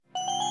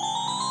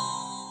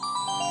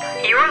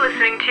You're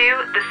listening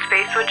to the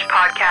Space Witch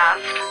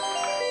Podcast.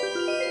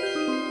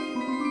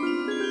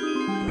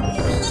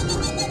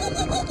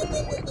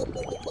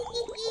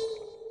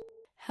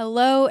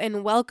 Hello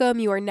and welcome.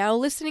 You are now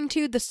listening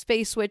to the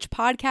Space Witch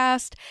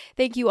Podcast.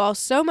 Thank you all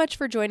so much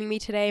for joining me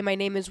today. My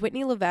name is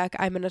Whitney Levesque.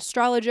 I'm an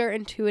astrologer,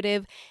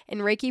 intuitive, and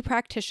Reiki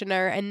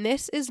practitioner, and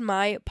this is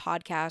my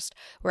podcast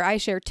where I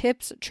share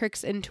tips,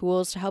 tricks, and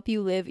tools to help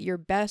you live your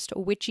best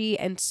witchy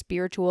and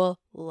spiritual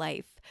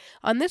life.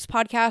 On this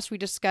podcast, we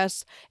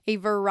discuss a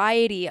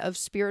variety of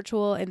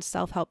spiritual and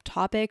self-help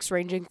topics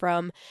ranging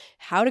from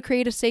how to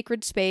create a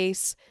sacred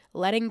space,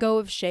 letting go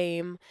of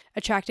shame,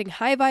 attracting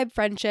high vibe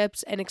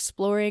friendships, and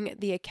exploring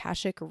the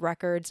Akashic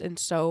records, and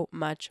so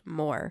much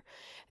more.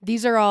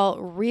 These are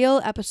all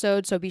real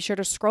episodes, so be sure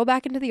to scroll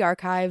back into the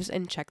archives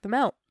and check them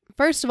out.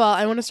 First of all,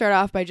 I want to start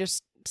off by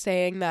just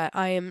saying that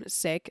I am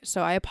sick,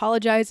 so I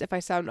apologize if I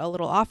sound a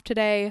little off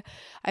today.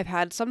 I've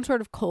had some sort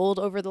of cold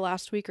over the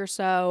last week or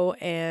so,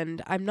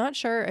 and I'm not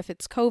sure if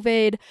it's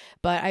COVID,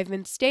 but I've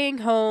been staying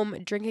home,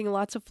 drinking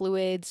lots of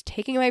fluids,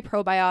 taking my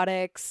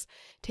probiotics,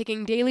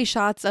 taking daily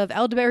shots of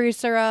elderberry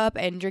syrup,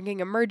 and drinking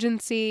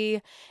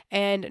Emergency.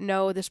 And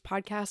no, this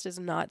podcast is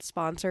not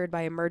sponsored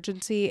by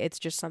Emergency. It's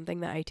just something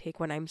that I take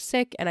when I'm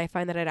sick, and I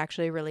find that it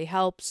actually really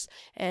helps.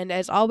 And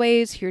as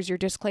always, here's your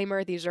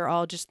disclaimer. These are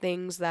all just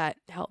things that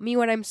help me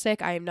when I'm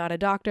sick. I am not a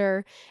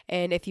doctor,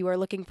 and if you are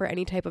looking for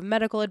any type of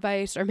medical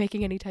advice or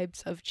making any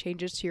types of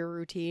changes to your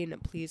routine,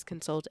 please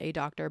consult a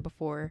doctor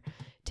before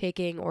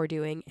taking or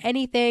doing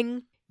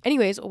anything.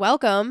 Anyways,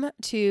 welcome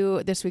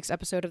to this week's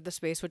episode of the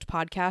Space Witch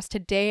Podcast.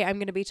 Today, I'm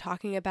going to be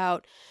talking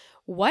about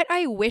what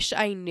I wish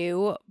I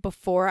knew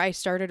before I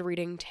started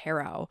reading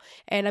tarot.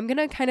 And I'm going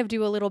to kind of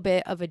do a little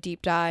bit of a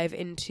deep dive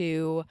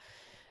into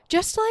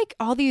just like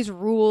all these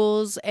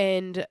rules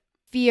and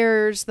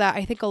fears that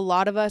I think a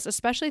lot of us,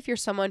 especially if you're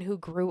someone who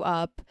grew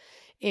up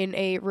in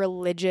a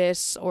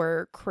religious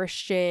or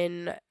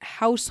Christian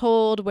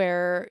household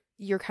where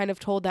you're kind of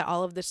told that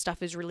all of this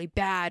stuff is really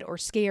bad or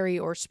scary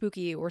or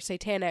spooky or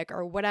satanic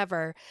or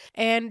whatever,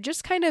 and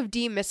just kind of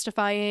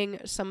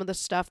demystifying some of the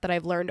stuff that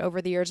I've learned over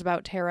the years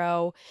about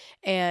tarot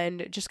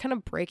and just kind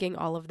of breaking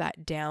all of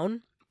that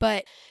down.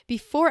 But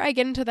before I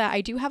get into that, I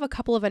do have a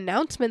couple of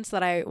announcements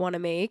that I want to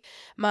make.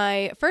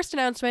 My first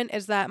announcement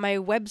is that my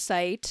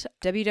website,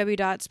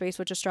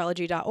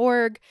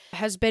 www.spacewitchastrology.org,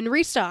 has been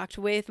restocked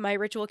with my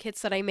ritual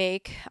kits that I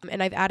make,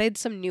 and I've added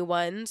some new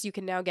ones. You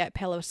can now get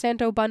Palo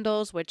Santo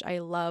bundles, which I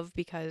love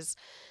because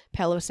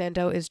Palo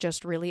Santo is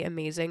just really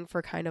amazing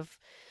for kind of,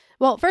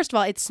 well, first of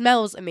all, it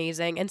smells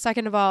amazing, and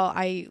second of all,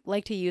 I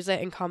like to use it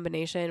in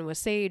combination with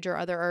sage or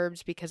other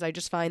herbs because I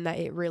just find that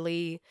it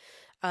really,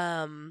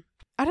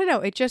 I don't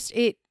know, it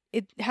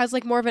has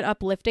like more of an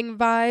uplifting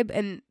vibe,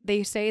 and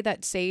they say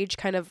that sage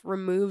kind of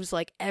removes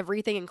like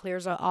everything and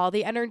clears out all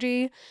the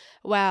energy,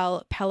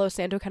 while Palo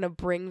Santo kind of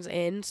brings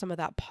in some of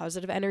that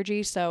positive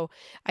energy. So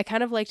I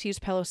kind of like to use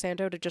Palo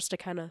Santo to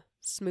kind of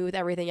smooth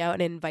everything out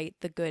and invite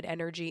the good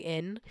energy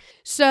in.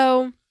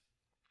 So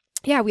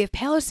yeah, we have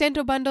Palo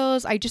Santo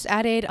bundles. I just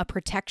added a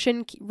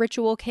protection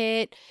ritual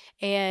kit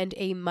and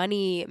a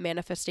money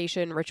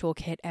manifestation ritual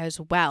kit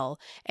as well.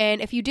 And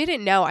if you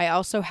didn't know, I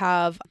also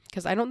have,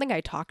 because I don't think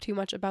I talk too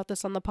much about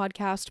this on the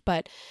podcast,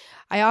 but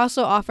I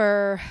also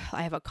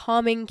I have a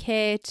calming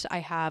kit, I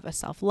have a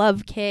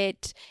self-love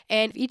kit,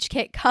 and each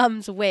kit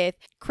comes with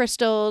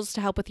crystals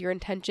to help with your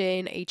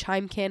intention, a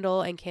chime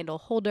candle and candle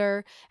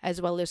holder,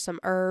 as well as some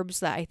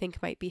herbs that I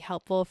think might be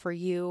helpful for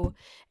you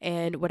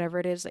and whatever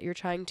it is that you're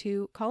trying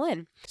to call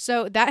in.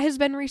 So that has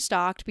been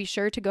restocked. Be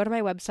sure to go to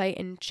my website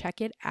and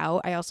check it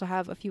out. I also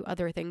have a few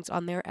other things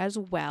on there as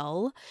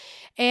well.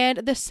 And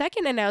the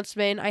second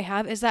announcement I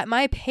have is that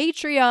my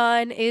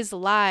Patreon is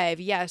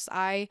live. Yes,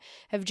 I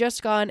have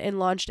just gone and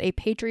launched a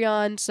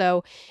Patreon.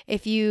 So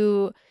if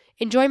you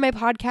enjoy my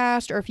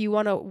podcast or if you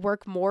want to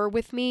work more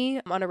with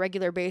me on a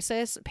regular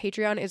basis,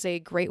 Patreon is a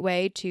great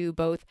way to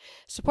both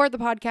support the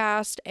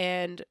podcast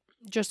and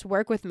just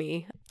work with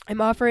me. I'm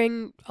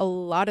offering a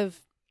lot of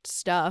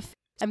stuff.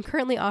 I'm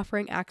currently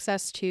offering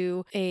access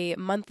to a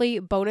monthly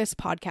bonus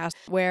podcast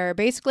where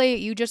basically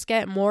you just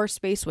get more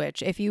Space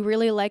Witch. If you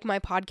really like my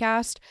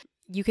podcast,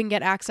 you can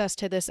get access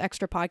to this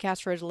extra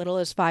podcast for as little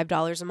as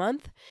 $5 a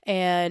month.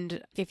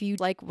 And if you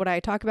like what I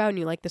talk about and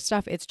you like the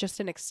stuff, it's just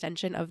an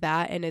extension of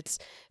that. And it's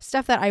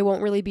stuff that I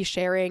won't really be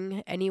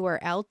sharing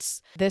anywhere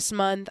else. This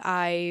month,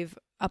 I've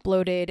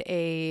uploaded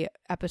a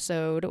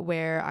episode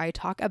where I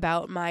talk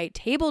about my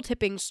table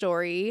tipping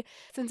story.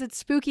 Since it's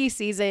spooky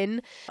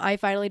season, I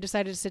finally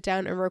decided to sit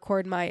down and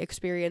record my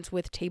experience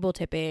with table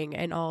tipping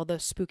and all the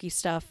spooky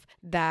stuff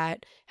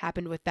that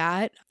happened with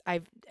that.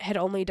 I had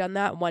only done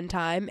that one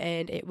time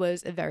and it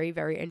was a very,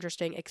 very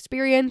interesting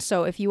experience.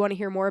 So if you want to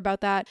hear more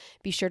about that,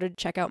 be sure to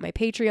check out my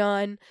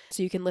Patreon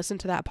so you can listen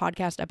to that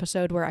podcast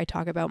episode where I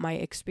talk about my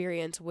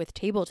experience with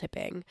table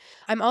tipping.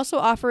 I'm also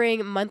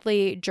offering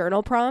monthly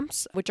journal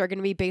prompts, which are going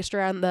to be based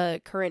around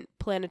the current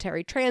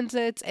planetary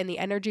transits and the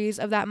energies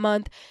of that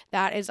month.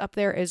 That is up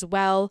there as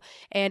well.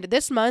 And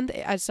this month,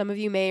 as some of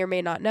you may or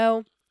may not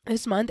know,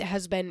 This month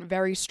has been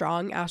very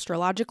strong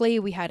astrologically.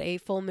 We had a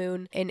full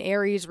moon in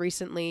Aries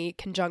recently,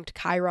 conjunct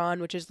Chiron,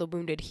 which is the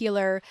wounded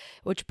healer,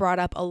 which brought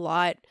up a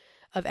lot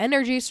of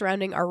energy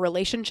surrounding our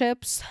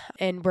relationships.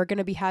 And we're going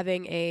to be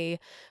having a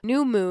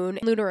new moon,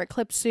 lunar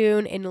eclipse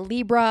soon in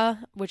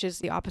Libra, which is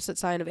the opposite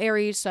sign of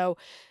Aries. So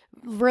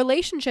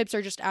relationships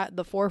are just at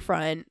the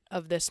forefront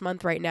of this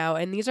month right now.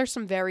 And these are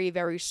some very,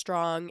 very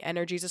strong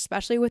energies,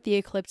 especially with the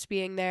eclipse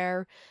being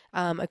there.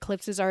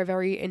 Eclipses are a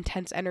very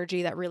intense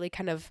energy that really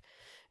kind of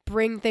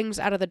bring things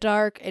out of the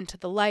dark into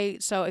the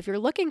light. So if you're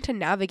looking to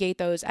navigate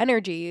those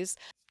energies,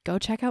 go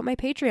check out my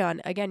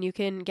Patreon. Again, you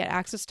can get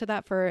access to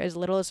that for as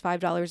little as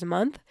 $5 a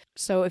month.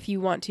 So if you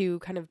want to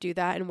kind of do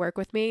that and work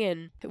with me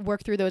and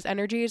work through those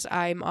energies,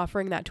 I'm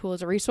offering that tool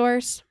as a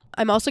resource.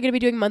 I'm also going to be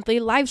doing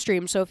monthly live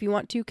streams. So if you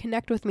want to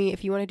connect with me,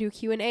 if you want to do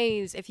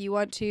Q&As, if you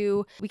want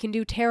to, we can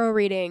do tarot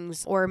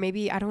readings, or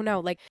maybe, I don't know,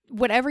 like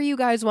whatever you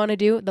guys want to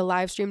do, the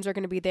live streams are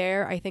going to be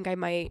there. I think I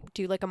might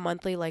do like a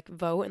monthly like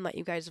vote and let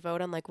you guys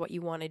vote on like what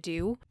you want to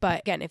do.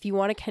 But again, if you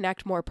want to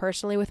connect more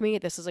personally with me,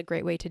 this is a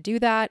great way to do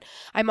that.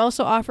 I'm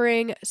also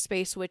offering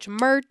Space Witch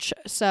merch.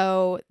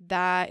 So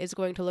that is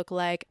going to look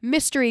like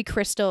mystery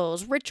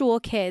crystals,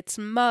 ritual kits,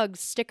 mugs,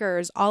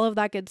 stickers, all of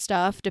that good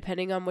stuff.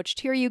 Depending on which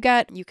tier you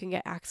get, you can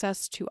get access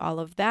to all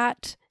of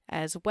that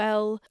as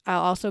well.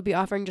 I'll also be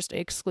offering just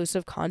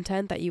exclusive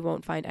content that you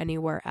won't find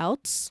anywhere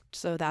else.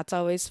 So that's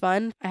always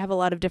fun. I have a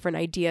lot of different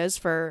ideas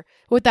for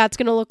what that's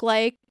going to look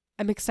like.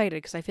 I'm excited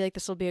because I feel like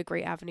this will be a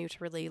great avenue to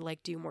really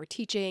like do more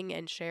teaching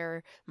and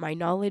share my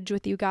knowledge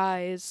with you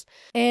guys.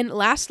 And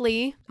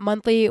lastly,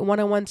 monthly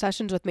one-on-one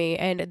sessions with me,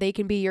 and they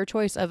can be your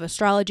choice of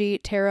astrology,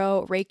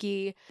 tarot,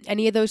 Reiki,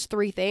 any of those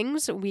 3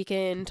 things we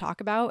can talk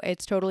about.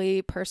 It's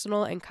totally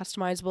personal and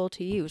customizable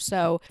to you.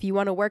 So if you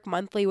want to work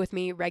monthly with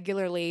me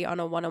regularly on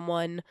a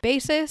one-on-one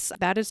basis,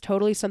 that is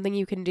totally something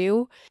you can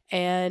do.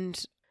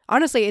 And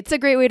honestly, it's a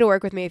great way to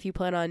work with me if you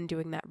plan on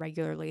doing that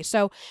regularly.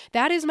 So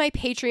that is my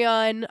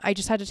Patreon. I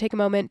just had to take a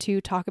moment to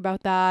talk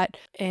about that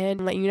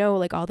and let you know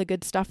like all the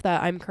good stuff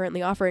that I'm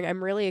currently offering.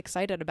 I'm really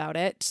excited about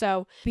it.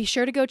 So be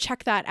sure to go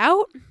check that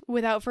out.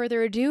 Without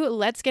further ado,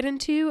 let's get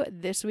into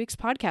this week's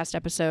podcast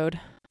episode.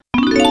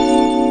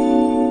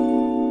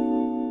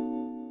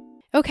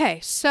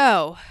 Okay,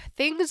 so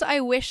things I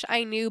wish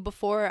I knew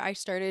before I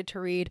started to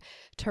read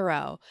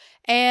tarot.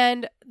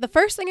 And the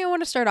first thing I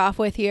want to start off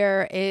with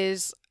here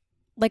is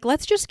like,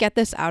 let's just get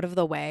this out of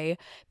the way,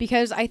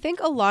 because I think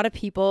a lot of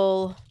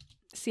people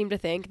seem to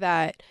think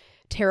that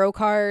tarot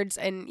cards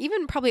and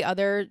even probably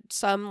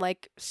some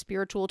like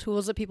spiritual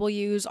tools that people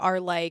use are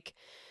like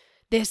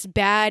this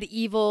bad,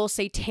 evil,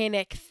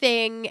 satanic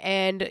thing,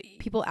 and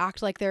people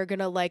act like they're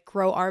gonna like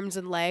grow arms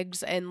and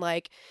legs and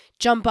like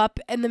jump up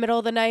in the middle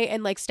of the night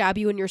and like stab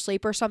you in your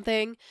sleep or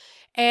something.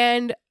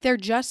 And they're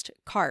just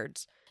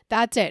cards.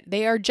 That's it.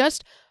 They are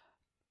just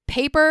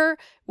paper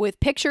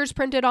with pictures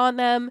printed on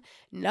them,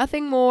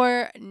 nothing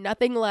more,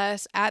 nothing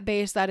less. At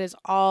base, that is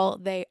all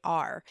they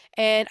are.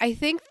 And I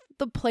think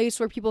the place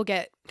where people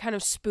get kind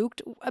of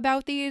spooked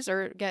about these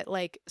or get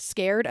like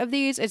scared of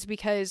these is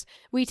because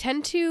we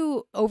tend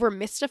to over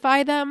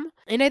mystify them.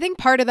 And I think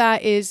part of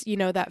that is, you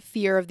know, that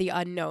fear of the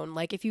unknown.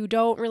 Like if you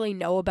don't really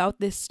know about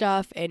this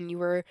stuff and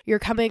you're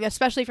coming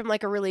especially from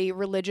like a really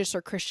religious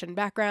or Christian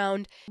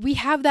background, we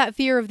have that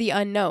fear of the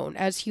unknown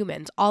as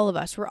humans. All of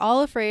us, we're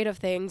all afraid of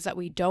things that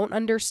we don't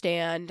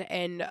understand.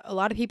 And a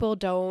lot of people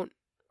don't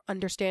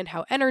understand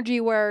how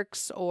energy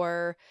works,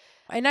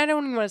 and I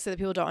don't even want to say that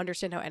people don't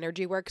understand how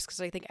energy works,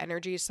 because I think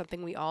energy is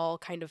something we all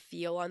kind of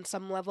feel on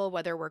some level,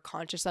 whether we're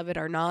conscious of it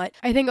or not.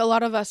 I think a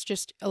lot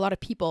of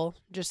people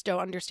just don't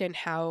understand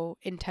how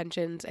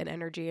intentions and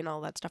energy and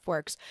all that stuff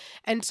works.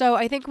 And so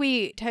I think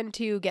we tend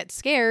to get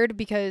scared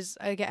because,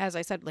 as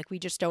I said, like we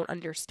just don't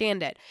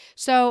understand it.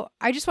 So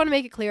I just want to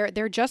make it clear,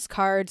 they're just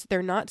cards.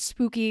 They're not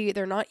spooky.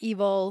 They're not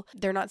evil.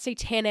 They're not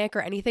satanic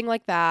or anything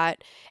like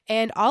that.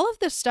 And all of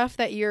the stuff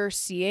that you're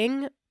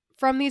seeing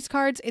from these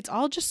cards, it's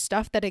all just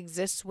stuff that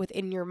exists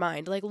within your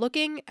mind. Like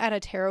looking at a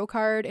tarot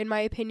card, in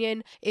my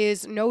opinion,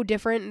 is no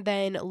different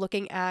than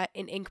looking at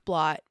an ink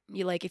blot.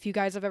 If you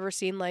guys have ever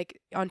seen like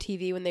on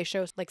TV when they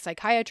show like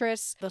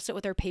psychiatrists, they'll sit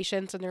with their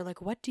patients and they're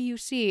like, "What do you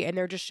see?" And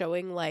they're just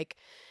showing like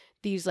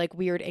these like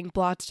weird ink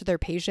blots to their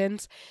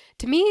patients.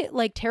 To me,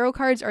 like tarot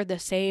cards are the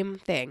same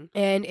thing,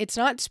 and it's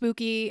not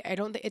spooky.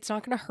 It's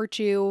not going to hurt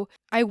you.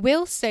 I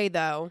will say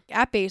though,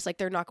 at base, like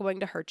they're not going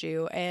to hurt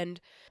you.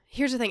 And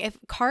here's the thing, if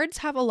cards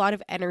have a lot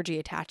of energy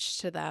attached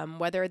to them,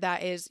 whether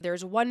that is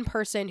there's one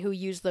person who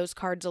used those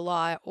cards a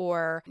lot,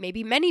 or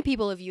maybe many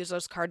people have used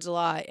those cards a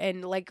lot,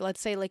 and like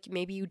let's say like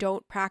maybe you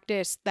don't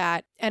practice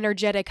that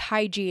energetic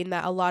hygiene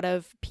that a lot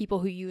of people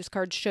who use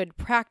cards should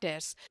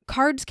practice,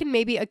 cards can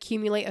maybe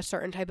accumulate a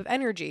certain type of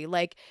energy.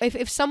 Like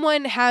if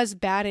someone has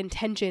bad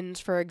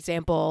intentions, for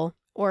example,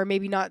 or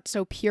maybe not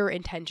so pure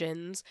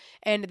intentions,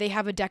 and they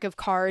have a deck of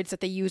cards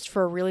that they used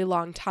for a really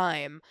long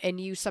time,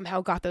 and you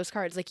somehow got those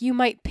cards, like you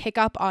might pick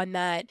up on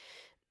that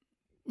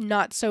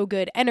not so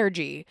good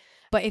energy.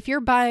 But if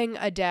you're buying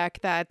a deck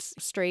that's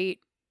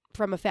straight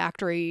from a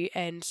factory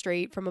and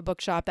straight from a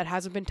bookshop that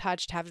hasn't been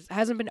touched,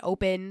 hasn't been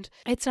opened,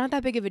 it's not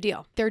that big of a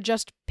deal. They're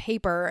just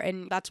paper,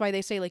 and that's why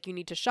they say like you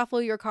need to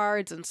shuffle your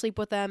cards and sleep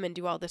with them and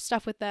do all this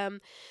stuff with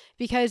them,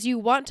 because you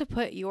want to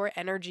put your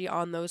energy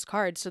on those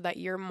cards so that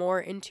you're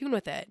more in tune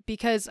with it.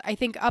 Because I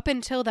think up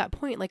until that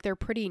point, like they're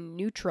pretty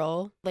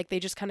neutral, like they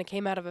just kind of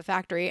came out of a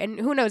factory, and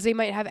who knows, they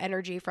might have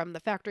energy from the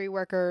factory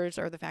workers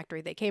or the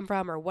factory they came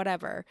from or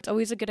whatever. It's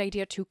always a good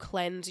idea to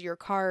cleanse your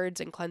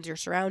cards and cleanse your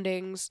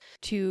surroundings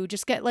to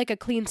just get like a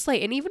clean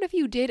slate. And even if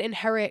you did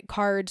inherit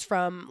cards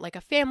from like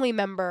a family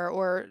member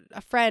or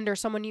a friend or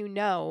someone you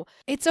know,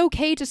 it's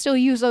okay to still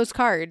use those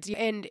cards,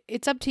 and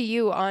it's up to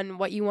you on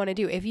what you want to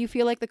do. If you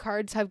feel like the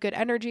cards have good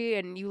energy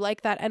and you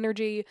like that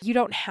energy, you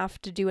don't have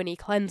to do any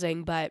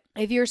cleansing. But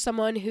if you're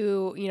someone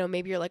who, you know,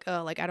 maybe you're like,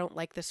 oh, like I don't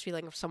like this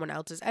feeling of someone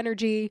else's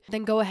energy,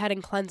 then go ahead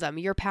and cleanse them.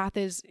 Your path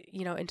is,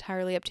 you know,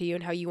 entirely up to you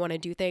and how you want to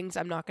do things.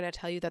 I'm not going to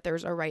tell you that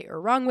there's a right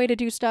or wrong way to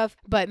do stuff,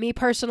 but me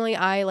personally,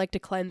 I like to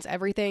cleanse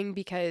everything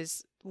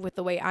because with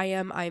the way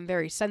I'm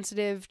very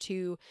sensitive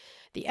to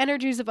the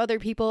energies of other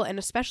people, and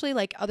especially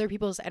like other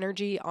people's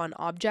energy on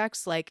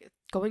objects. Like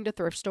going to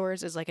thrift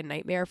stores is like a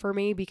nightmare for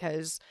me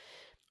because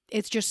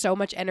it's just so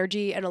much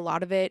energy, and a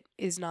lot of it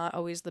is not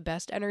always the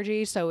best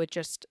energy. So it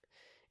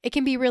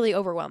can be really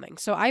overwhelming.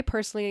 So I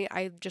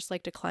just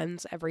like to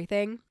cleanse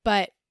everything.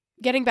 But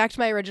getting back to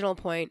my original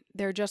point,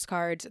 they're just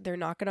cards. They're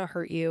not going to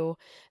hurt you.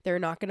 They're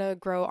not going to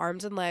grow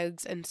arms and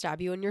legs and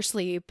stab you in your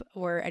sleep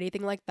or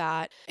anything like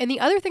that. And the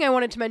other thing I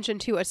wanted to mention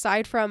too,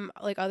 aside from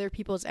like other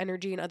people's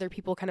energy and other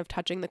people kind of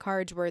touching the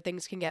cards where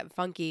things can get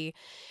funky,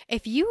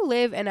 if you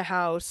live in a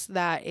house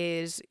that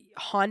is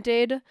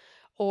haunted,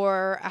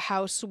 or a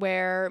house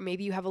where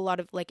maybe you have a lot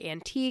of like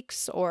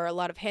antiques or a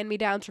lot of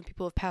hand-me-downs from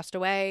people who have passed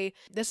away.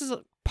 This is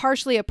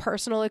partially a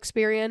personal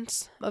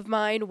experience of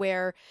mine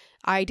where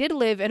I did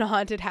live in a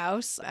haunted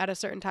house at a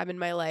certain time in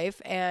my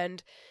life.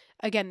 And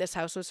again, this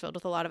house was filled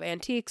with a lot of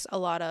antiques, a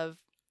lot of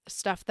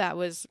stuff that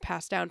was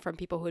passed down from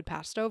people who had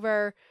passed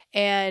over.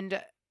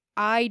 And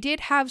I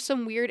did have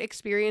some weird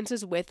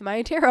experiences with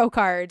my tarot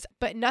cards,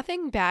 but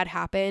nothing bad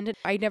happened.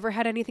 I never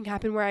had anything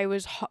happen where I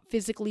was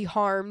physically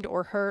harmed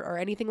or hurt or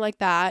anything like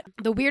that.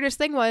 The weirdest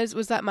thing was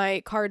that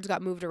my cards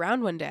got moved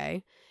around one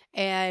day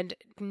and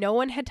no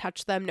one had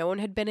touched them. No one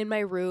had been in my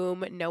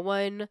room. No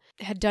one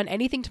had done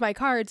anything to my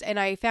cards. And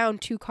I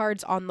found 2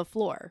 cards on the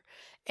floor.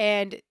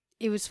 And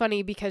it was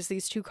funny because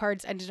these 2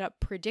 cards ended up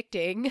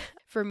predicting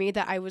for me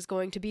that I was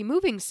going to be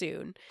moving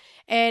soon.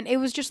 And it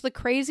was just the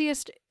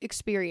craziest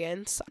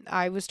experience.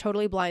 I was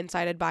totally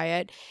blindsided by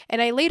it.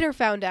 And I later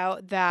found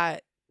out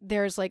that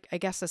there's like, I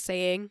guess, a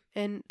saying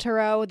in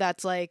tarot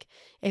that's like,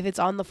 if it's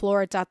on the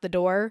floor, it's at the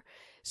door.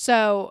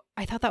 So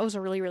I thought that was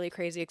a really, really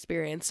crazy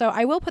experience. So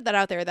I will put that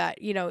out there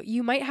that, you know,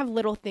 you might have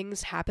little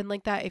things happen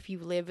like that if you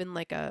live in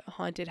like a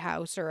haunted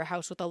house or a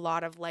house with a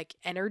lot of like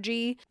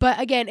energy. But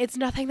again, it's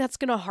nothing that's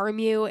going to harm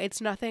you.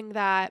 It's nothing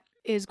that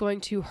is going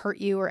to hurt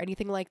you or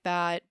anything like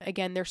that.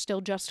 Again, they're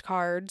still just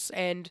cards.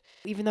 And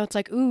even though it's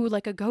like, ooh,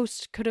 like a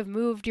ghost could have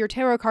moved your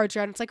tarot cards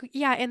around, it's like,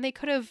 yeah, and they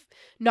could have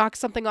knocked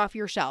something off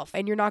your shelf.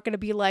 And you're not going to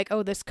be like,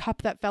 oh, this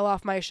cup that fell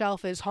off my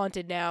shelf is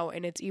haunted now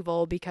and it's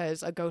evil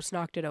because a ghost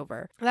knocked it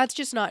over. That's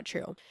just not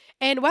true.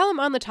 And while I'm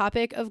on the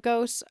topic of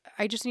ghosts,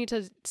 I just need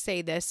to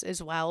say this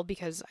as well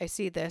because I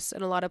see this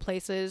in a lot of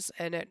places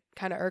and it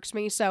kind of irks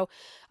me. So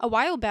a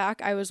while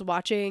back, I was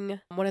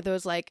watching one of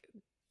those like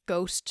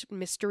ghost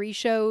mystery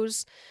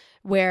shows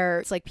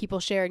where it's like people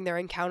sharing their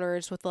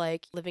encounters with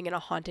like living in a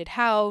haunted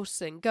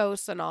house and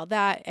ghosts and all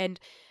that. And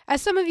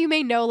as some of you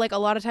may know, like a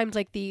lot of times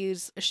like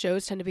these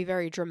shows tend to be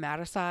very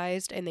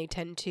dramatized and they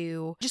tend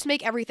to just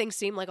make everything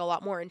seem like a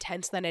lot more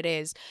intense than it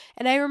is.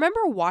 And I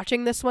remember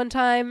watching this one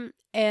time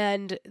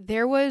and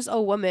there was a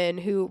woman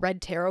who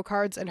read tarot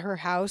cards in her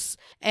house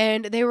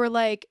and they were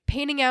like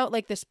painting out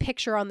like this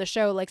picture on the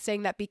show, like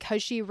saying that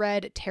because she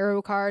read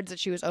tarot cards that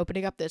she was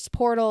opening up this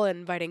portal and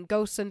inviting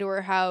ghosts into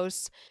her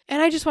house.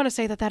 And I just want to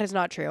say that that is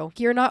not true.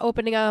 You're not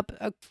opening up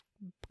a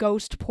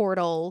ghost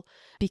portal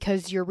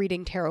because you're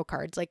reading tarot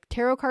cards. Like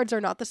tarot cards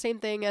are not the same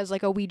thing as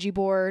like a Ouija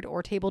board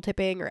or table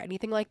tipping or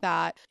anything like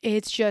that.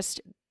 It's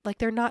just like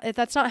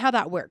that's not how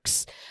that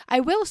works.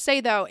 I will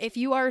say though, if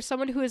you are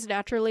someone who is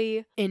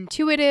naturally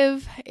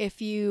intuitive,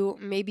 if you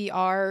maybe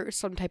are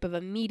some type of a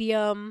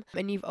medium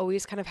and you've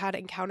always kind of had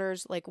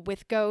encounters like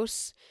with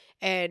ghosts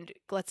and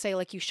let's say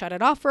like you shut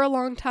it off for a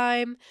long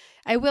time,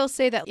 I will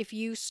say that if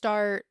you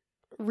start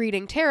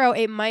reading tarot,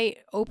 it might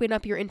open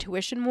up your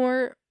intuition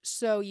more.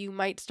 So you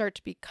might start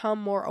to become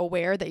more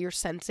aware that you're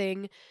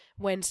sensing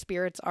when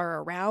spirits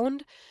are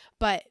around.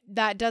 But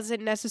that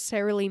doesn't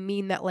necessarily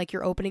mean that like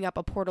you're opening up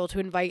a portal to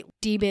invite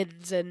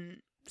demons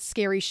and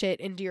scary shit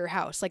into your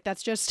house. Like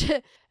that's just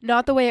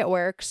not the way it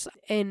works.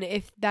 And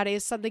if that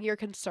is something you're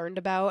concerned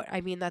about,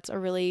 I mean, that's a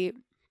really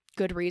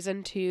good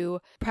reason to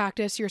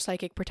practice your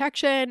psychic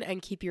protection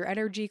and keep your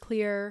energy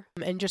clear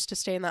and just to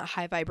stay in that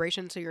high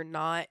vibration so you're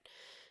not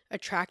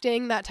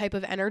attracting that type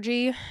of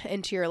energy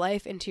into your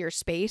life, into your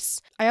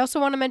space. I also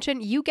want to mention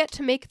you get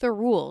to make the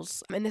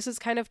rules. And this is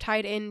kind of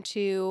tied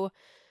into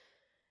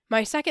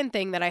My second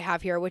thing that I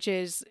have here, which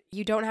is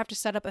you don't have to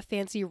set up a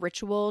fancy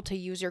ritual to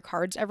use your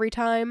cards every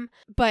time,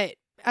 but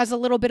as a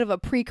little bit of a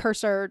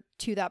precursor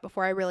to that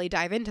before I really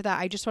dive into that,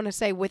 I just want to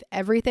say with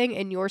everything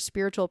in your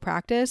spiritual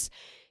practice,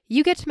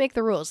 you get to make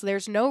the rules.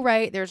 There's no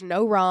right, there's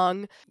no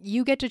wrong.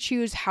 You get to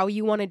choose how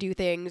you want to do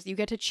things. You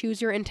get to choose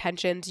your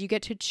intentions. You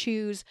get to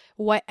choose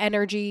what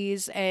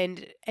energies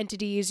and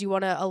entities you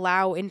want to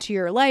allow into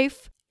your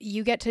life.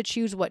 You get to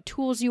choose what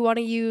tools you want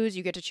to use.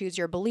 You get to choose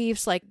your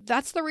beliefs. Like,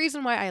 that's the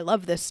reason why I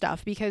love this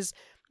stuff, because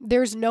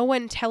there's no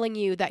one telling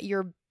you that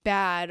you're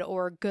bad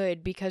or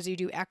good because you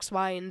do X,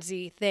 Y, and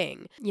Z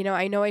thing. You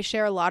know I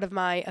share a lot of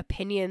my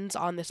opinions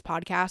on this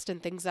podcast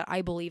and things that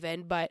I believe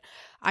in, but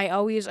I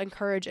always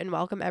encourage and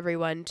welcome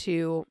everyone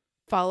to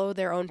follow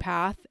their own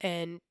path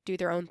and do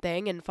their own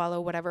thing and follow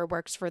whatever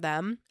works for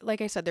them. Like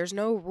I said, there's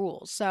no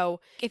rules. So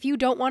if you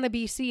don't want to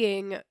be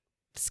seeing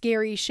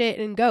scary shit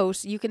and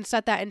ghosts, you can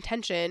set that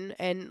intention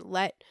and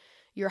let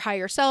your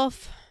higher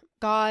self,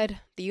 God,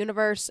 the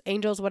universe,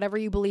 angels, whatever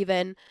you believe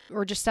in,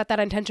 or just set that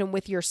intention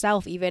with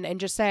yourself even and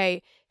just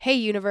say, hey,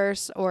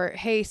 universe, or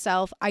hey,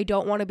 self, I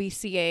don't want to be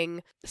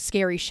seeing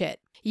scary shit.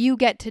 You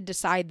get to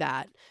decide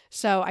that.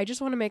 So I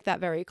just want to make that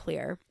very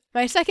clear.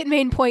 My second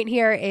main point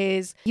here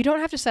is you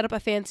don't have to set up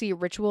a fancy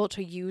ritual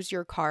to use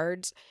your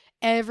cards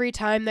every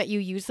time that you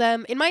use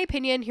them. In my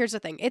opinion, here's the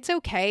thing. It's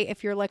okay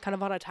if you're like kind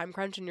of on a time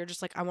crunch and you're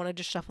just like, I want to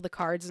just shuffle the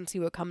cards and see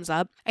what comes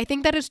up. I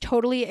think that is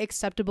totally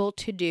acceptable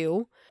to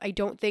do. I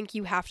don't think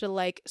you have to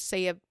like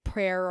say a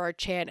prayer or a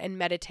chant and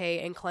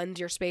meditate and cleanse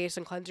your space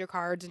and cleanse your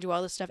cards and do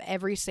all this stuff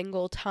every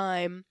single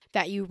time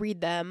that you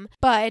read them.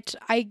 But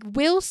I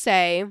will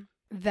say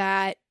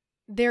that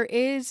there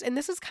is, and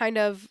this is kind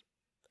of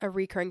a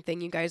recurring thing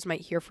you guys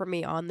might hear from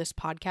me on this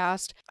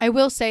podcast. I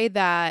will say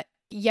that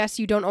yes,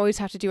 you don't always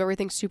have to do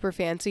everything super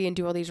fancy and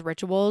do all these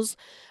rituals,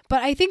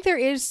 but I think there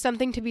is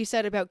something to be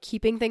said about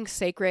keeping things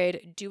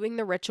sacred, doing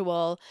the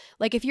ritual.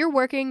 Like if you're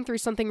working through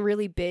something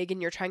really big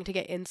and you're trying to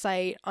get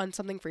insight on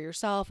something for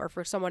yourself or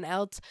for someone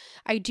else,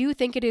 I do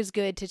think it is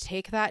good to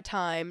take that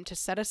time, to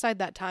set aside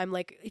that time.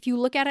 Like if you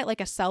look at it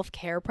like a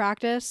self-care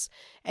practice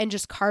and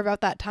just carve out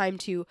that time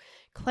to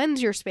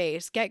cleanse your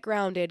space, get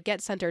grounded,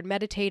 get centered,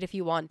 meditate if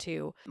you want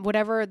to.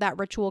 Whatever that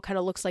ritual kind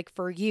of looks like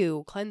for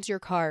you, cleanse your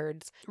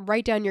cards,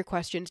 write down your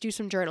questions, do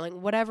some journaling,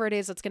 whatever it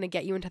is that's going to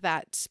get you into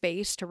that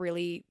space to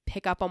really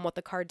pick up on what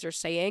the cards are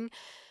saying.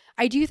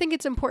 I do think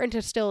it's important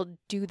to still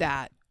do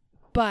that,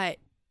 but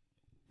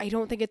I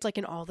don't think it's like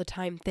an all the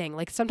time thing.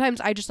 Like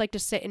sometimes I just like to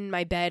sit in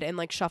my bed and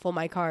like shuffle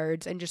my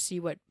cards and just see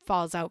what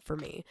falls out for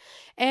me.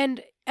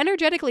 And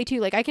energetically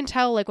too, like I can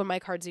tell like when my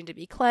cards need to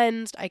be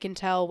cleansed. I can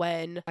tell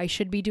when I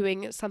should be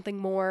doing something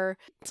more.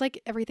 It's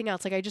like everything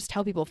else. Like I just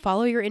tell people,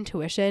 follow your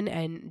intuition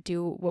and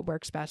do what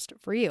works best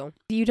for you.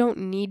 You don't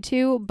need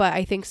to, but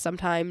I think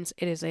sometimes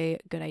it is a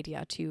good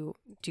idea to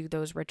do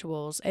those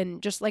rituals.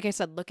 And just like I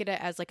said, look at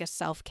it as like a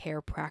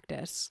self-care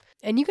practice.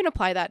 And you can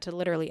apply that to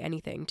literally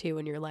anything too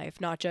in your life,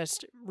 not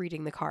just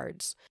reading the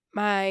cards.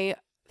 My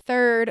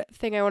third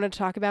thing I wanted to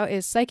talk about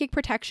is psychic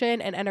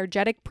protection and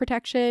energetic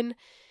protection.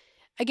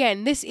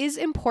 Again, this is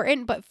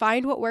important, but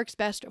find what works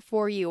best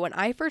for you. When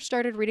I first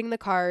started reading the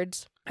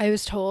cards, I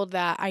was told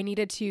that I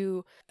needed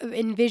to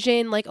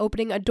envision like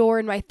opening a door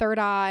in my third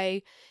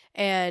eye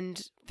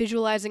and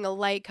visualizing a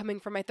light coming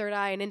from my third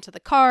eye and into the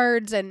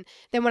cards. And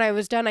then when I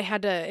was done, I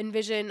had to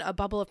envision a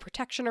bubble of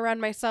protection around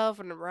myself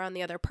and around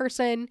the other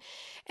person.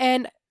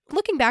 And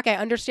looking back, I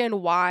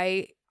understand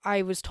why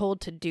I was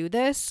told to do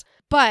this.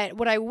 But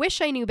what I wish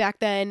I knew back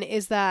then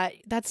is that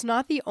that's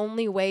not the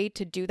only way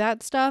to do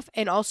that stuff.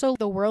 And also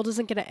the world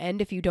isn't going to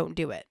end if you don't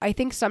do it. I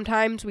think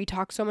sometimes we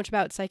talk so much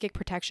about psychic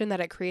protection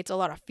that it creates a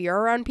lot of fear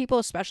around people,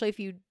 especially if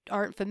you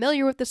aren't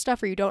familiar with this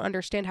stuff or you don't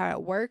understand how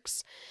it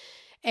works.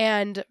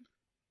 And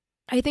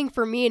I think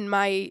for me in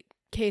my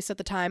case at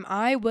the time,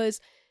 I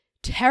was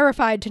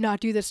terrified to not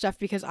do this stuff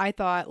because I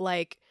thought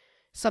like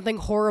something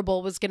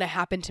horrible was going to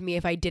happen to me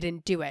if I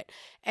didn't do it.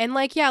 And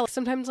like, yeah,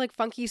 sometimes like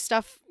funky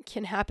stuff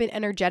can happen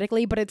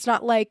energetically, but it's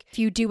not like if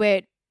you do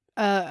it,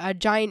 a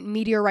giant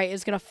meteorite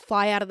is going to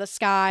fly out of the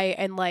sky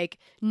and like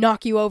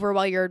knock you over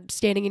while you're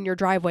standing in your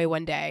driveway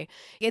one day.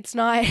 It's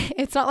not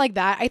like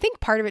that. I think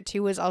part of it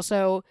too was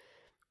also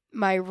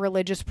my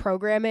religious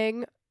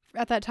programming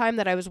at that time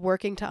that I was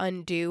working to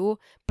undo,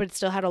 but it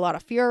still had a lot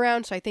of fear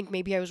around. So I think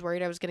maybe I was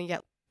worried I was going to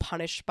get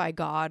punished by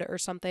God or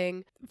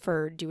something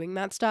for doing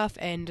that stuff.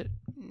 And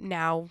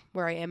now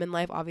where I am in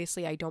life,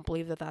 obviously I don't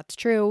believe that that's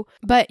true.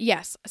 But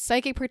yes,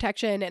 psychic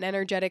protection and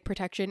energetic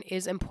protection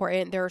is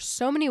important. There are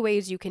so many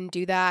ways you can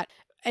do that.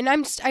 And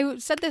I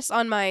said this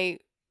on my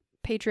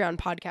Patreon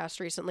podcast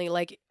recently,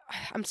 like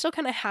I'm still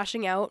kind of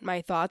hashing out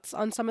my thoughts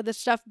on some of this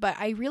stuff, but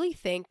I really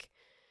think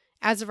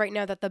as of right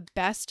now that the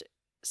best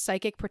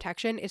psychic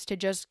protection is to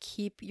just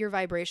keep your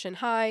vibration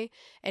high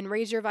and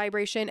raise your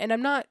vibration. And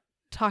I'm not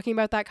talking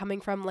about that coming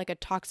from like a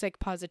toxic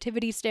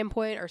positivity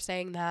standpoint or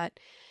saying that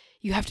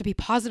you have to be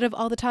positive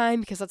all the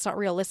time because that's not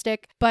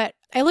realistic. But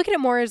I look at it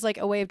more as like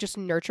a way of just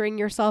nurturing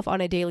yourself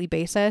on a daily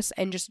basis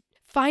and just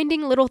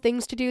finding little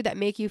things to do that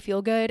make you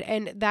feel good.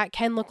 And that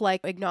can look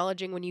like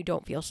acknowledging when you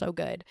don't feel so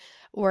good,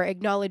 or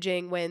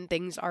acknowledging when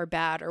things are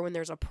bad or when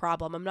there's a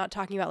problem. I'm not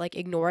talking about like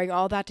ignoring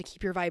all that to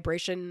keep your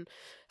vibration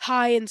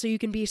high and so you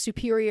can be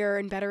superior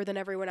and better than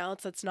everyone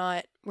else. That's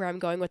not where I'm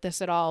going with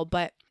this at all.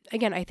 But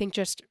again, I think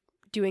just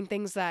doing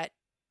things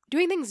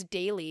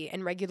daily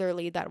and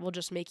regularly that will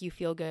just make you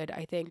feel good,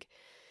 I think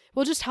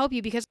will just help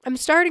you, because I'm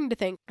starting to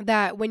think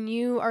that when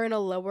you are in a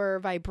lower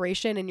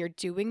vibration and you're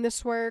doing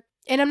this work,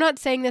 and I'm not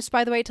saying this,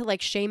 by the way, to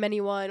like shame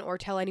anyone or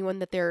tell anyone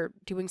that they're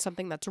doing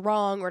something that's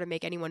wrong or to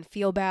make anyone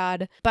feel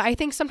bad. But I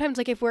think sometimes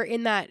like if we're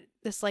in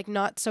this like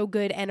not so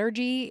good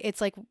energy,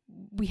 it's like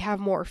we have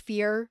more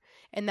fear,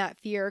 and that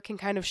fear can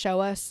kind of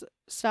show us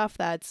stuff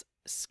that's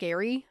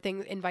scary.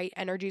 Things invite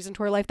energies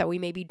into our life that we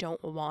maybe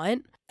don't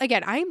want.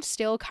 Again, I'm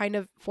still kind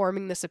of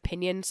forming this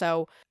opinion,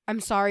 so I'm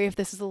sorry if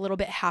this is a little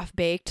bit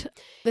half-baked.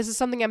 This is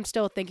something I'm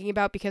still thinking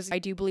about, because I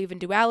do believe in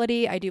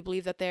duality. I do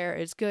believe that there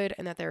is good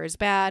and that there is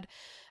bad.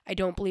 I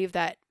don't believe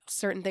that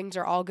certain things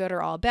are all good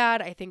or all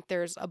bad. I think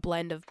there's a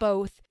blend of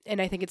both,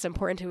 and I think it's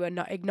important to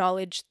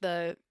acknowledge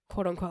the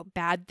quote-unquote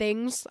bad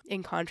things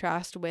in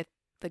contrast with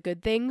the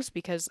good things,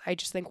 because I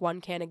just think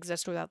one can't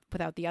exist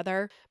without the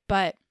other.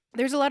 But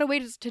there's a lot of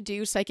ways to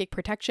do psychic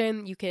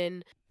protection. You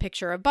can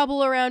picture a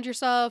bubble around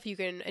yourself. You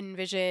can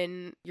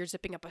envision you're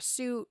zipping up a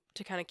suit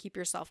to kind of keep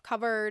yourself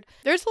covered.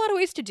 There's a lot of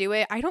ways to do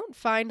it. I don't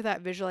find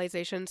that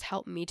visualizations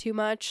help me too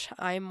much.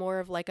 I'm more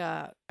of like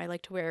I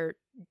like to wear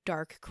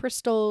dark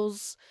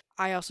crystals.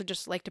 I also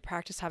just like to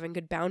practice having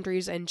good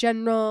boundaries in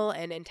general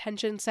and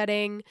intention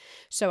setting.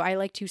 So I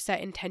like to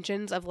set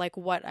intentions of like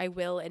what I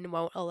will and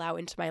won't allow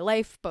into my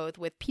life, both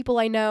with people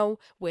I know,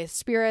 with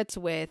spirits,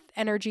 with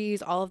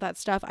energies, all of that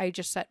stuff. I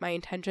just set my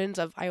intentions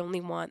of I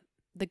only want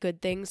the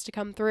good things to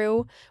come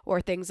through,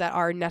 or things that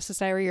are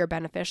necessary or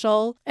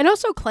beneficial. And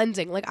also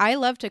cleansing. Like I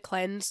love to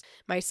cleanse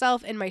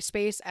myself and my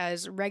space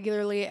as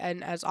regularly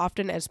and as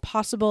often as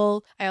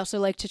possible. I also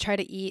like to try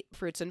to eat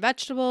fruits and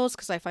vegetables,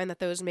 because I find that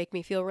those make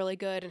me feel really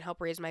good and help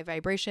raise my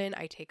vibration.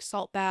 I take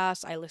salt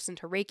baths. I listen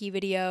to Reiki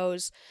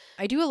videos.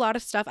 I do a lot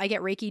of stuff. I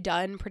get Reiki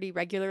done pretty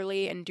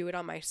regularly and do it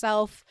on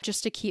myself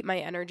just to keep my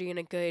energy in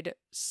a good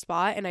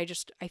spot. And I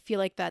feel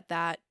like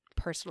that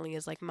personally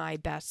is like my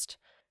best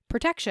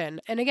protection.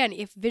 And again,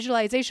 if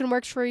visualization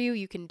works for you,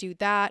 you can do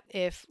that.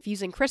 If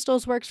using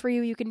crystals works for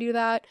you, you can do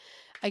that.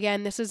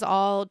 Again, this is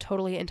all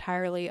totally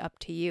entirely up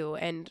to you.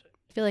 And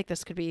I feel like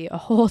this could be a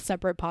whole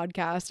separate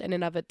podcast in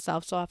and of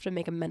itself, so I'll have to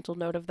make a mental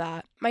note of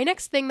that. My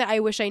next thing that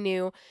I wish I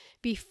knew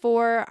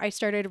before I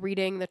started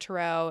reading the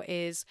tarot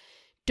is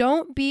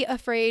don't be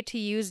afraid to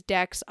use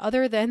decks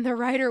other than the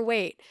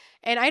Rider-Waite.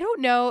 And I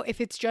don't know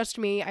if it's just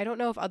me. I don't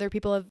know if other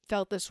people have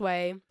felt this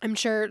way. I'm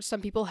sure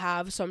some people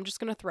have, so I'm just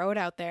going to throw it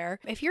out there.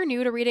 If you're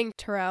new to reading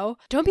tarot,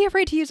 don't be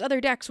afraid to use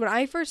other decks. When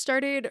I first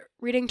started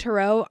reading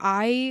tarot,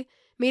 I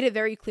made it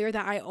very clear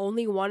that I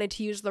only wanted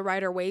to use the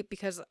Rider-Waite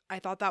because I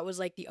thought that was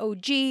like the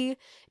OG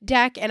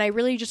deck, and I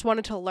really just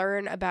wanted to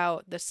learn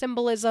about the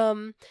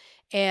symbolism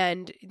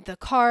and the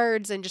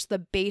cards and just the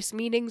base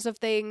meanings of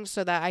things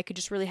so that I could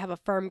just really have a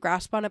firm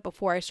grasp on it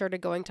before I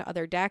started going to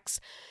other decks.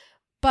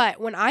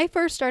 But when I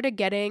first started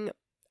getting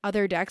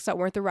other decks that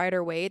weren't the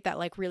Rider-Waite that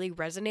like really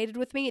resonated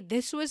with me,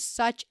 this was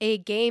such a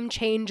game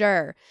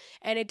changer.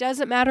 And it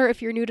doesn't matter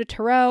if you're new to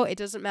tarot, it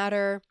doesn't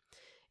matter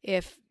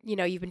if,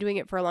 you've been doing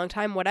it for a long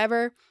time,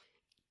 whatever.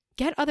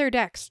 Get other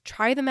decks,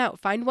 try them out,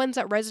 find ones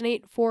that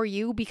resonate for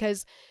you,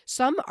 because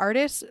some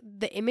artists,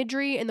 the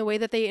imagery and the way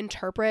that they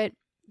interpret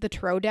the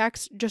tarot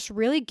decks just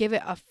really give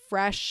it a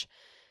fresh,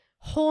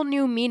 whole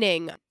new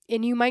meaning.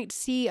 And you might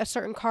see a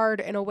certain card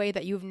in a way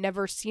that you've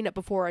never seen it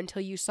before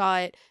until you saw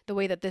it the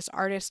way that this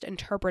artist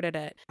interpreted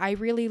it. I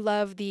really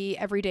love the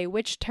Everyday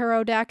Witch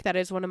Tarot deck. That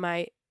is one of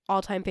my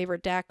all-time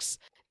favorite decks.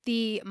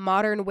 The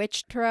Modern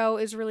Witch Tarot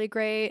is really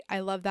great.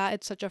 I love that.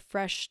 It's such a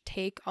fresh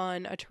take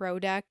on a tarot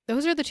deck.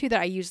 Those are the two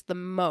that I use the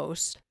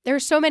most.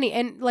 There's so many,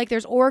 and like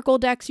there's Oracle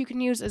decks you can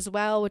use as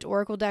well, which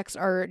Oracle decks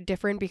are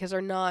different because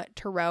they're not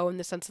tarot in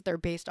the sense that they're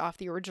based off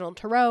the original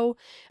tarot.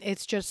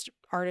 It's just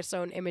artists'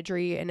 own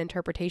imagery and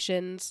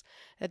interpretations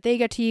that they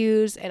get to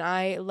use. And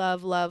I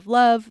love, love,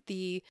 love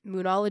the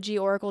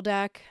Moonology Oracle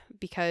deck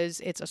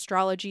because it's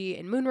astrology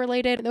and moon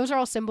related. And those are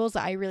all symbols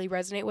that I really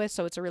resonate with,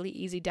 so it's a really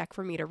easy deck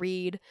for me to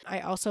read.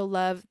 I also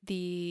love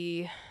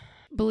the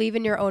Believe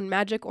in Your Own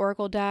Magic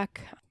Oracle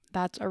deck.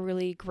 That's a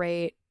really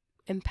great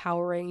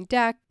empowering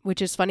deck,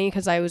 which is funny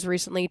because I was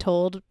recently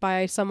told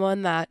by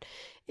someone that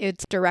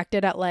it's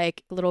directed at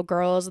like little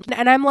girls,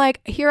 and I'm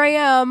like, here I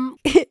am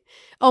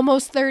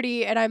almost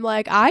 30, and I'm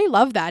like, I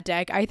love that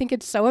deck. I think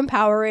it's so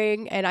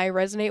empowering and I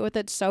resonate with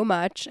it so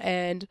much,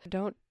 and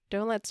don't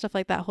let stuff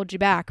like that hold you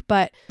back.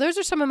 But those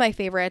are some of my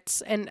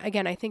favorites. And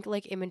again, I think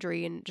like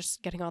imagery and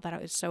just getting all that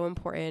out is so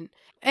important.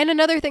 And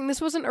another thing,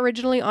 this wasn't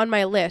originally on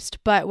my list,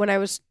 but when I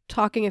was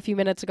talking a few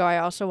minutes ago, I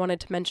also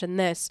wanted to mention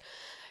this.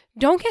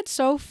 Don't get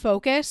so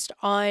focused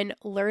on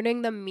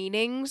learning the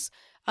meanings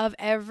of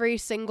every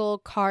single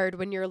card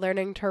when you're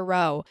learning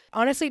tarot.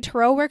 Honestly,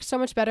 tarot works so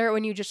much better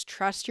when you just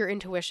trust your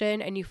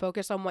intuition and you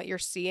focus on what you're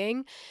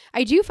seeing.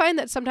 I do find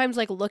that sometimes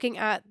like looking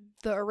at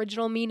the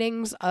original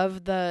meanings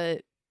of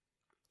the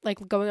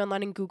like going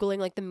online and Googling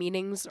like the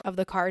meanings of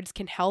the cards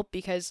can help,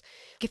 because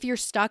if you're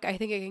stuck, I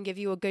think it can give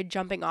you a good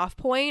jumping off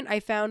point.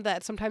 I found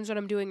that sometimes when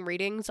I'm doing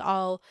readings,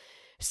 I'll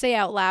say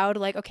out loud,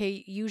 like,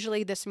 okay,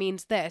 usually this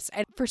means this.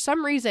 And for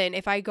some reason,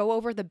 if I go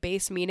over the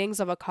base meanings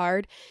of a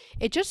card,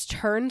 it just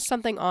turns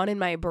something on in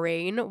my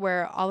brain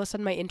where all of a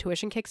sudden my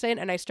intuition kicks in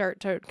and I start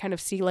to kind of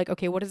see like,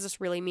 okay, what does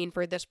this really mean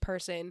for this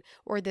person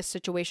or this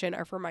situation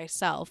or for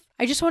myself?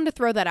 I just wanted to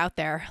throw that out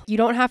there. You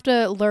don't have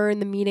to learn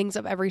the meanings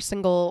of every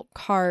single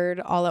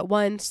card all at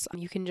once.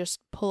 You can just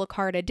pull a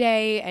card a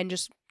day and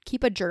just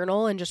keep a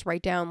journal and just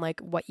write down like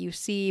what you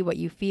see, what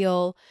you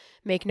feel.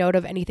 Make note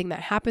of anything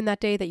that happened that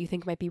day that you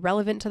think might be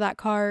relevant to that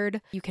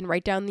card. You can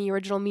write down the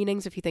original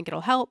meanings if you think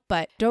it'll help,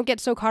 but don't get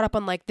so caught up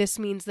on like, this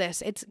means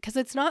this. It's because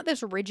it's not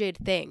this rigid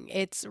thing.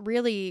 It's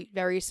really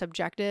very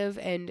subjective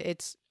and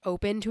it's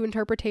open to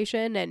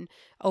interpretation and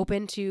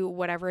open to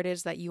whatever it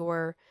is that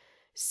you're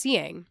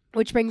seeing.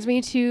 Which brings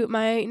me to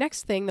my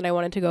next thing that I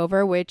wanted to go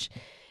over, which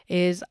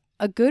is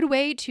a good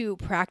way to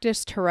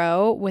practice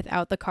tarot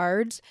without the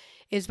cards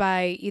is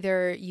by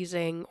either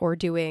using or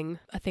doing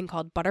a thing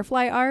called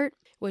butterfly art,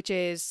 which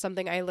is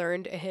something I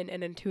learned in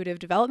an intuitive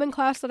development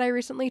class that I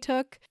recently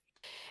took.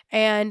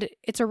 And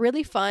it's a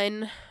really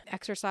fun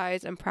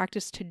exercise and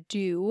practice to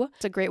do.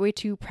 It's a great way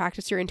to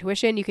practice your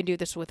intuition. You can do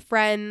this with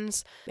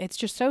friends. It's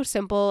just so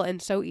simple and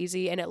so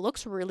easy, and it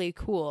looks really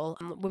cool.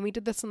 When we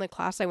did this in the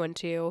class I went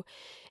to,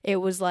 it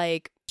was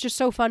like just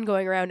so fun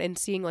going around and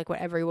seeing like what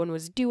everyone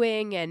was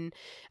doing and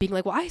being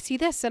like, well, I see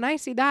this and I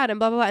see that and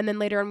blah, blah, blah. And then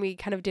later on we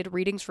kind of did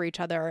readings for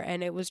each other,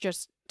 and it was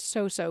just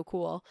so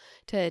cool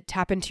to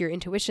tap into your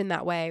intuition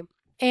that way.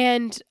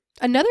 And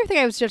another thing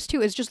I was just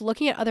too is just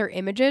looking at other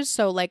images.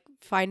 So like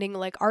finding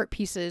like art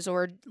pieces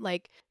or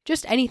like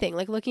just anything,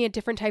 like looking at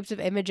different types of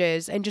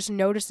images and just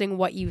noticing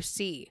what you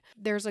see.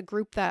 There's a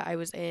group that I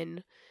was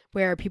in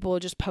where people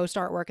would just post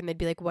artwork and they'd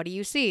be like, what do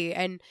you see?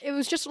 And it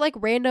was just like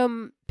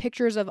random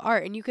pictures of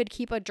art, and you could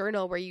keep a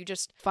journal where you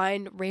just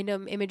find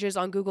random images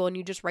on Google and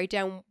you just write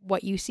down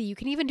what you see. You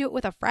can even do it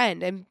with a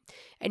friend,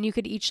 and you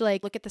could each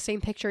like look at the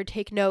same picture,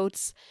 take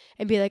notes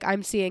and be like,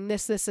 I'm seeing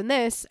this, this, and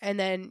this, and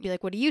then be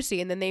like, what do you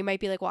see? And then they might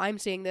be like, well, I'm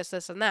seeing this,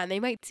 this, and that. And they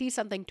might see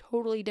something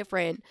totally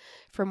different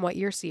from what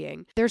you're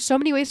seeing. There's so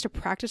many ways to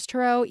practice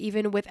tarot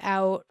even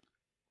without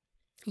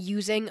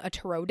using a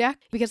tarot deck,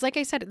 because like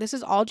I said, this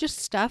is all just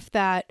stuff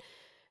that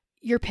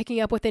you're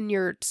picking up within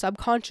your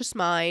subconscious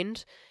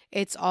mind.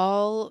 It's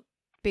all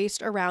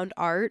based around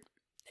art,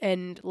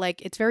 and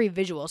like it's very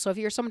visual. So if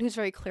you're someone who's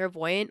very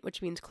clairvoyant,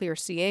 which means clear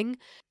seeing,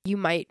 you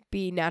might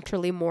be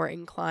naturally more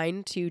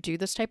inclined to do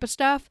this type of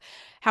stuff.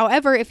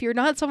 However, if you're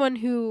not someone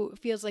who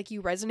feels like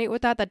you resonate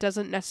with that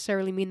doesn't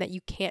necessarily mean that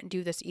you can't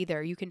do this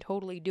either. You can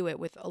totally do it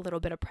with a little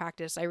bit of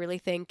practice. I really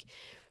think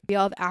we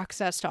all have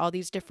access to all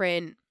these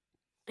different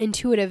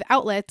intuitive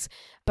outlets,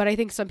 but I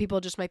think some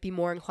people just might be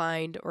more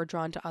inclined or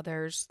drawn to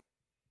others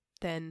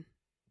than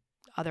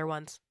other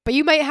ones. But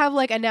you might have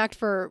like a knack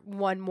for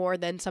one more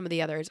than some of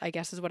the others, I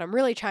guess is what I'm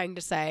really trying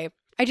to say.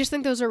 I just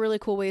think those are really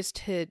cool ways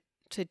to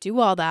do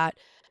all that.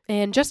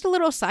 And just a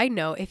little side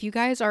note, if you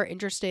guys are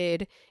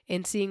interested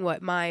in seeing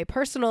what my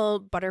personal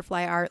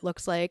butterfly art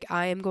looks like,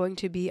 I am going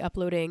to be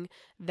uploading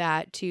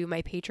that to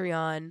my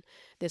Patreon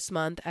this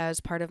month as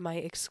part of my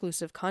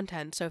exclusive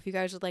content. So if you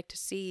guys would like to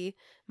see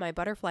my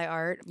butterfly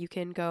art, you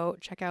can go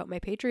check out my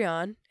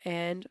Patreon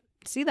and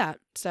see that.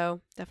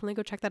 So definitely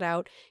go check that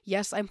out.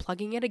 Yes, I'm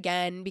plugging it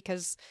again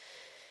because,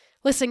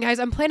 listen, guys,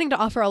 I'm planning to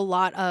offer a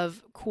lot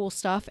of cool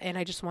stuff and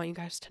I just want you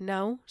guys to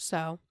know.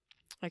 So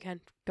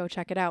again, go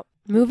check it out.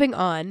 Moving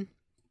on.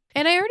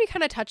 And I already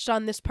kind of touched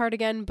on this part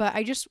again, but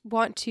I just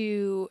want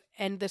to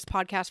end this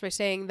podcast by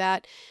saying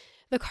that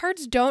the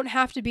cards don't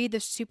have to be the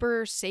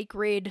super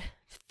sacred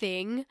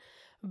thing,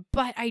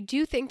 but I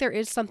do think there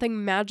is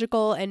something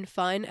magical and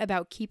fun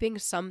about keeping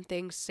some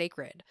things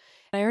sacred.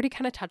 And I already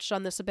kind of touched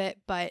on this a bit,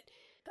 but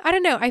I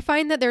don't know. I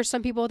find that there's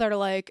some people that are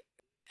like,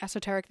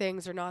 esoteric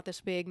things are not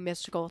this big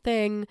mystical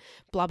thing,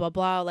 blah, blah,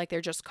 blah. Like they're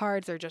just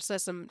cards, they're just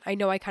this. And I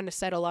know I kind of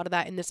said a lot of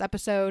that in this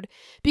episode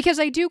because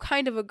I do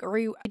kind of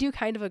agree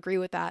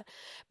with that.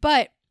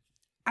 But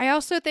I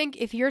also think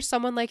if you're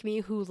someone like me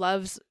who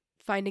loves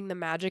finding the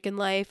magic in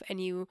life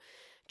and you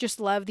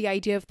just love the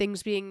idea of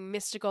things being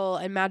mystical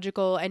and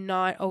magical and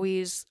not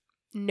always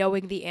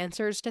knowing the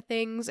answers to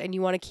things, and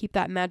you want to keep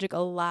that magic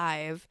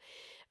alive,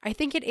 I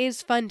think it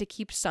is fun to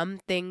keep some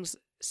things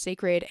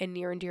sacred and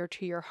near and dear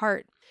to your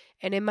heart.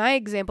 And in my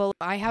example,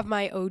 I have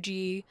my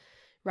OG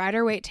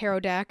Rider-Waite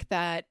tarot deck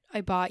that I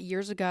bought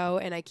years ago,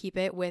 and I keep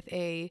it with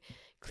a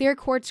clear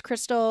quartz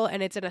crystal,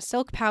 and it's in a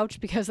silk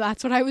pouch because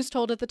that's what I was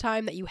told at the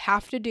time that you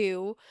have to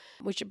do,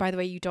 which, by the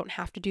way, you don't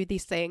have to do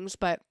these things,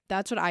 but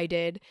that's what I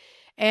did.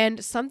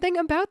 And something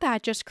about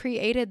that just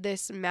created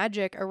this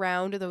magic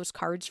around those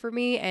cards for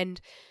me, and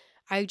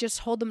I just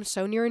hold them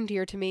so near and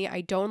dear to me.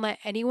 I don't let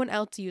anyone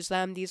else use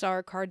them. These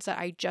are cards that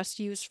I just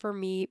use for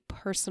me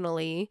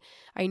personally.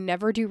 I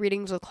never do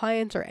readings with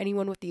clients or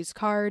anyone with these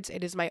cards.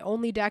 It is my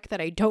only deck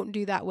that I don't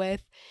do that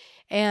with.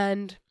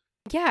 And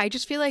yeah, I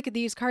just feel like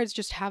these cards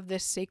just have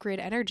this sacred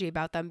energy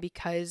about them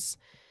because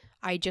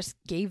I just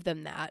gave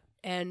them that.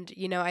 And,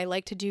 you know, I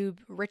like to do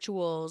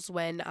rituals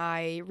when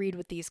I read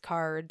with these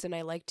cards, and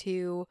I like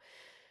to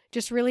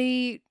just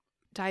really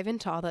dive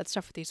into all that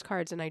stuff with these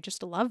cards, and I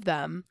just love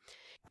them.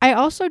 I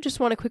also just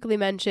want to quickly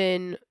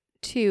mention,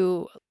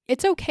 too,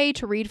 it's okay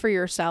to read for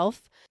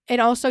yourself.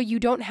 And also, you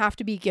don't have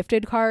to be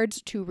gifted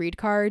cards to read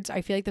cards.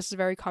 I feel like this is a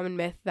very common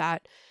myth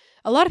that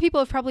a lot of people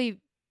have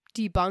probably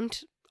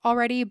debunked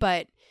already,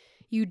 but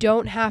you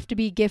don't have to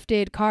be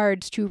gifted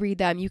cards to read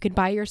them. You can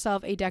buy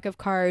yourself a deck of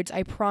cards.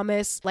 I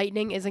promise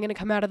lightning isn't going to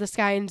come out of the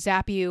sky and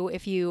zap you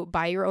if you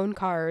buy your own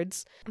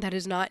cards. That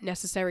is not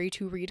necessary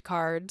to read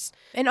cards.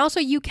 And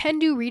also, you can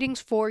do readings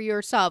for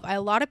yourself.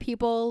 A lot of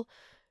people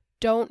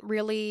don't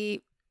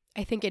really,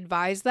 I think,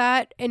 advise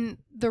that. And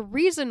the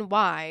reason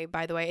why,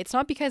 by the way, it's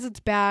not because it's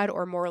bad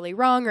or morally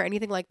wrong or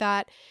anything like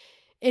that.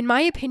 In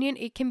my opinion,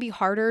 it can be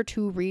harder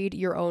to read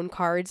your own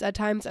cards at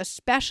times,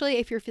 especially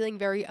if you're feeling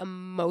very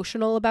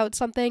emotional about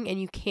something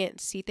and you can't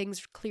see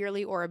things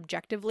clearly or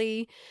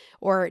objectively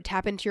or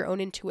tap into your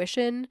own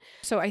intuition.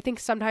 So I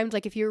think sometimes,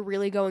 like, if you're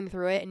really going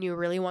through it and you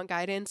really want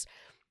guidance,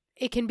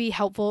 it can be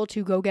helpful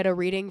to go get a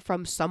reading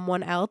from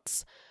someone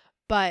else.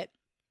 But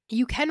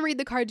you can read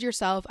the cards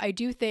yourself. I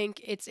do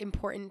think it's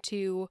important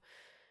to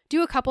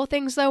do a couple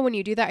things, though, when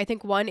you do that. I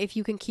think, one, if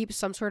you can keep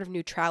some sort of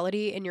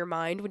neutrality in your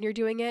mind when you're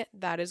doing it,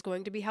 that is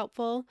going to be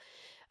helpful.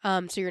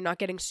 So you're not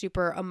getting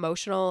super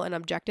emotional and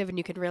objective, and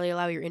you can really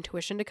allow your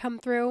intuition to come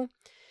through.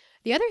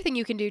 The other thing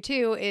you can do,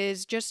 too,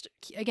 is just,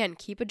 again,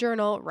 keep a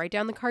journal, write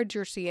down the cards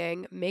you're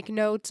seeing, make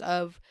notes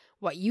of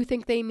what you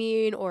think they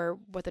mean or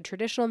what the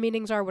traditional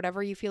meanings are,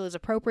 whatever you feel is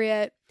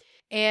appropriate,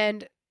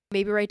 and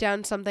maybe write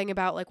down something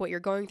about, like, what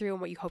you're going through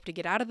and what you hope to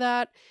get out of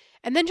that,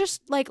 and then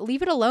just, like,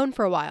 leave it alone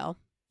for a while.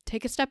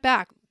 Take a step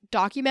back,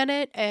 document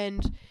it,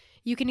 and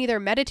you can either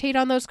meditate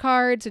on those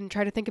cards and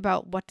try to think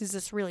about what does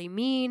this really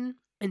mean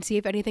and see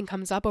if anything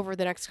comes up over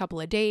the next couple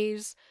of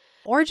days,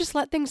 or just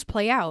let things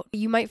play out.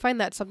 You might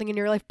find that something in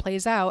your life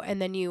plays out,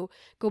 and then you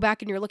go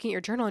back and you're looking at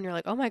your journal and you're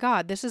like, oh my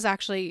God, this is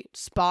actually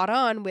spot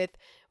on with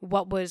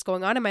what was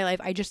going on in my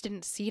life. I just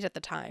didn't see it at the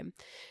time.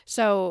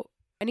 So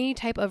any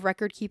type of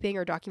record keeping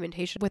or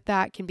documentation with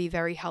that can be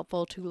very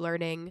helpful to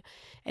learning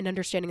and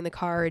understanding the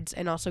cards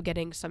and also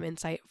getting some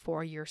insight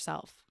for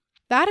yourself.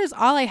 That is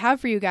all I have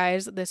for you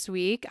guys this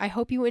week. I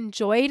hope you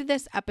enjoyed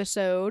this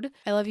episode.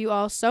 I love you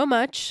all so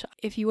much.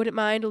 If you wouldn't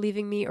mind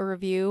leaving me a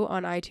review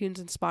on iTunes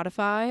and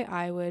Spotify,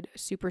 I would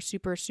super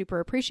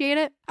appreciate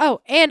it.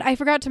 Oh, and I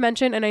forgot to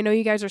mention, and I know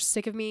you guys are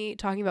sick of me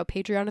talking about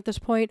Patreon at this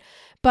point,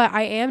 but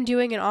I am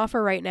doing an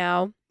offer right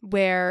now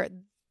where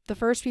the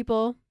first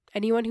people,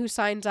 anyone who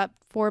signs up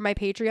for my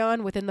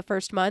Patreon within the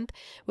first month,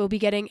 will be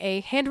getting a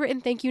handwritten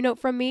thank you note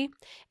from me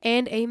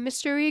and a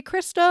mystery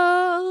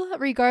crystal,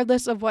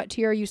 regardless of what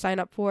tier you sign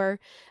up for.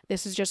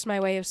 This is just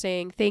my way of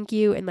saying thank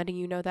you and letting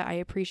you know that I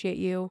appreciate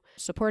you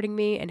supporting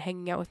me and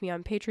hanging out with me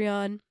on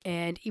Patreon.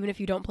 And even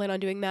if you don't plan on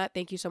doing that,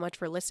 thank you so much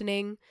for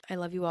listening. I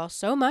love you all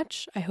so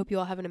much. I hope you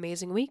all have an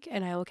amazing week,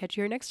 and I will catch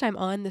you here next time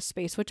on the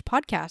Space Witch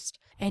podcast.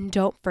 And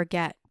don't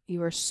forget,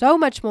 you are so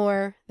much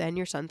more than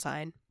your sun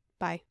sign.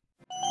 Bye.